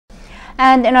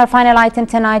And in our final item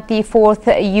tonight, the 4th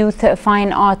Youth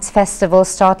Fine Arts Festival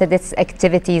started its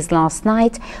activities last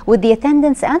night with the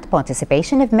attendance and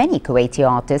participation of many Kuwaiti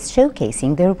artists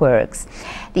showcasing their works.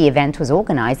 The event was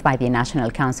organized by the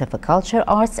National Council for Culture,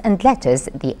 Arts and Letters,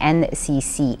 the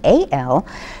NCCAL,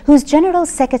 whose General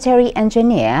Secretary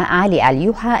Engineer Ali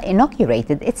Al-Yuha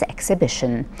inaugurated its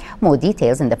exhibition. More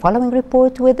details in the following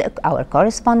report with our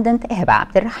correspondent Heba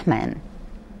Abdurrahman.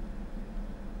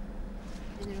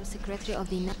 Secretary of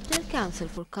the National Council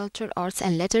for Culture, Arts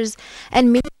and Letters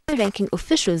and many ranking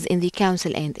officials in the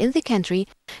council and in the country,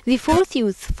 the 4th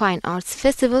Youth Fine Arts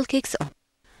Festival kicks off.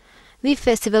 The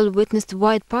festival witnessed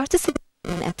wide participation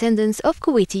and attendance of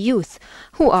Kuwaiti youth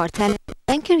who are talented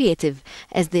and creative,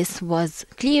 as this was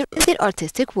clear in their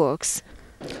artistic works.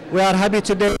 We are happy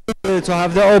today to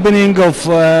have the opening of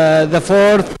the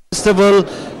 4th Festival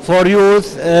for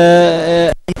Youth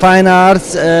Fine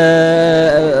Arts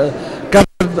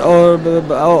under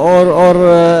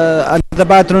the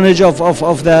patronage of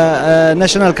the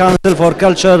National Council for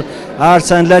Culture,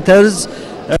 Arts and Letters.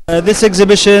 This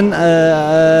exhibition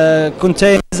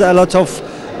contains a lot of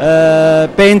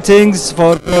paintings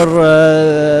for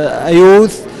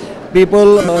youth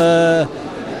people.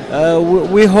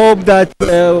 We hope that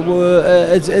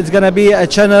it's going to be a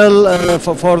channel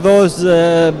for those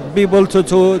people to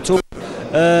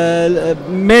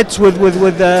meet with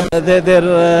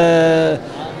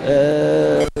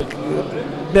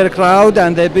their crowd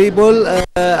and their people,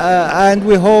 and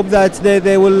we hope that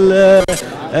they will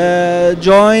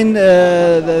join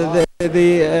the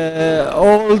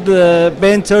old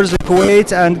painters in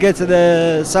Kuwait and get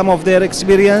some of their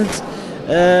experience.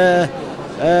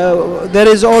 There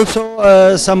is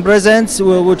also some presents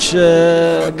which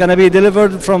gonna be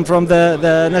delivered from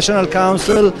the National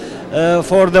Council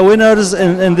for the winners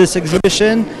in this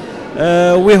exhibition.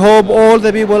 We hope all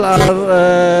the people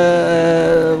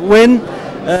are win,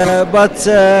 but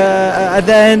at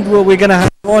the end we're gonna have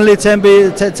only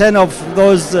 10 of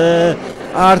those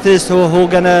artists who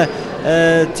gonna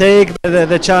take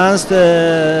the chance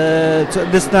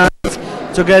this night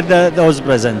to get those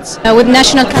presents. With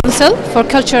National Council for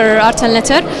Culture, Art and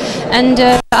Letter, and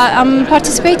I'm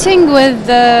participating with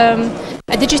a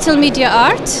digital media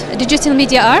art.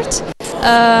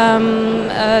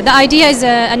 The idea is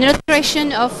an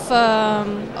illustration of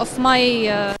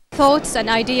my thoughts and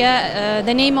idea.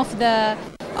 The name of the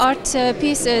art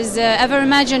piece is Ever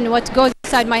Imagine What Goes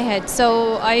Inside My Head.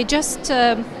 So I just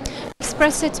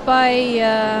express it by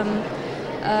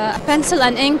a pencil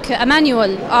and ink, a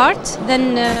manual art.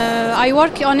 Then I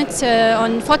work on it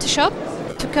on Photoshop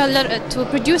to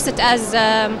produce it as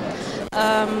a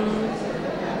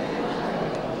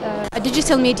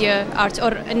digital media art,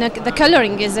 or the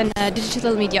coloring is in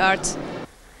digital media art.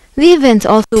 The event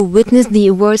also witnessed the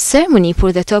awards ceremony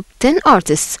for the top 10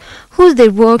 artists, whose their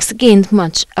works gained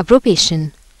much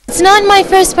approbation. It's not my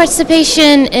first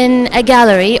participation in a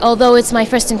gallery, although it's my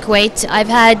first in Kuwait. I've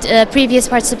had previous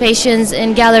participations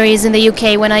in galleries in the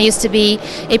UK when I used to be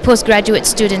a postgraduate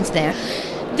student there.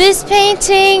 This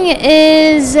painting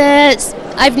is,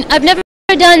 I've never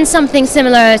done something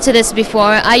similar to this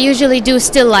before. I usually do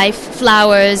still life,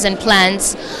 flowers and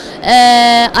plants.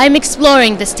 I'm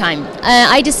exploring this time.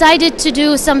 I decided to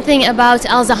do something about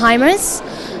Alzheimer's.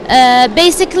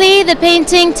 Basically, the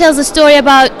painting tells a story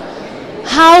about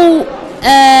how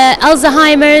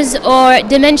Alzheimer's or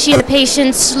dementia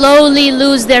patients slowly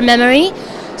lose their memory.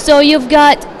 So you've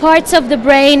got parts of the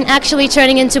brain actually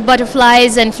turning into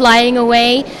butterflies and flying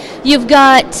away. You've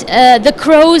got the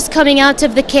crows coming out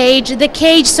of the cage. The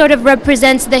cage sort of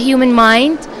represents the human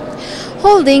mind.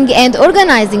 Holding and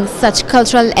organizing such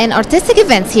cultural and artistic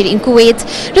events here in Kuwait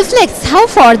reflects how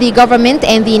far the government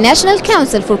and the National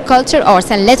Council for Culture, Arts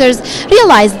and Letters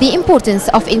realize the importance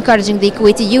of encouraging the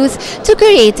Kuwaiti youth to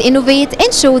create, innovate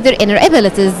and show their inner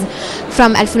abilities.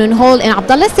 From Al Funun Hall in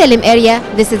Abdullah Salim area,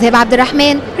 this is Heba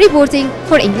Abdurrahman reporting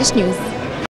for English News.